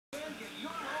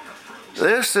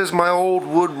This is my old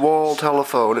wood wall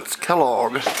telephone. It's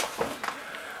Kellogg.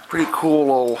 Pretty cool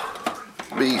little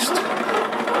beast.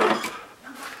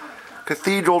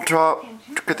 Cathedral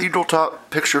top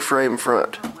picture frame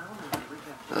front.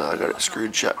 I got it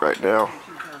screwed shut right now.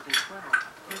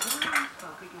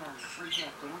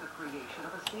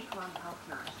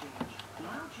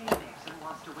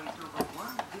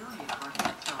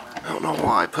 I don't know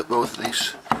why I put both of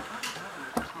these.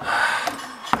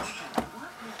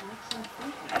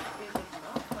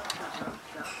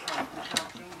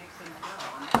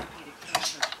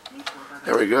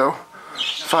 There we go.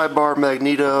 5-bar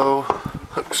magneto,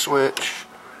 hook switch,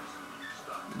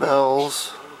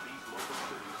 bells.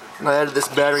 And I added this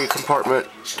battery compartment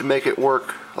to make it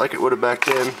work like it would have back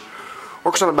then.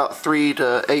 Works on about 3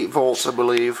 to 8 volts, I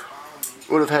believe.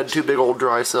 Would have had 2 big old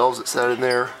dry cells that sat in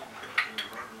there.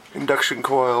 Induction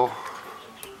coil.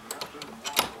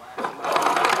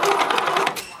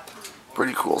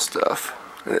 Pretty cool stuff.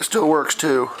 And it still works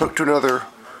too. Hooked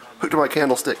to my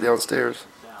candlestick downstairs.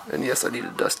 And yes, I need to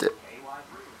dust it.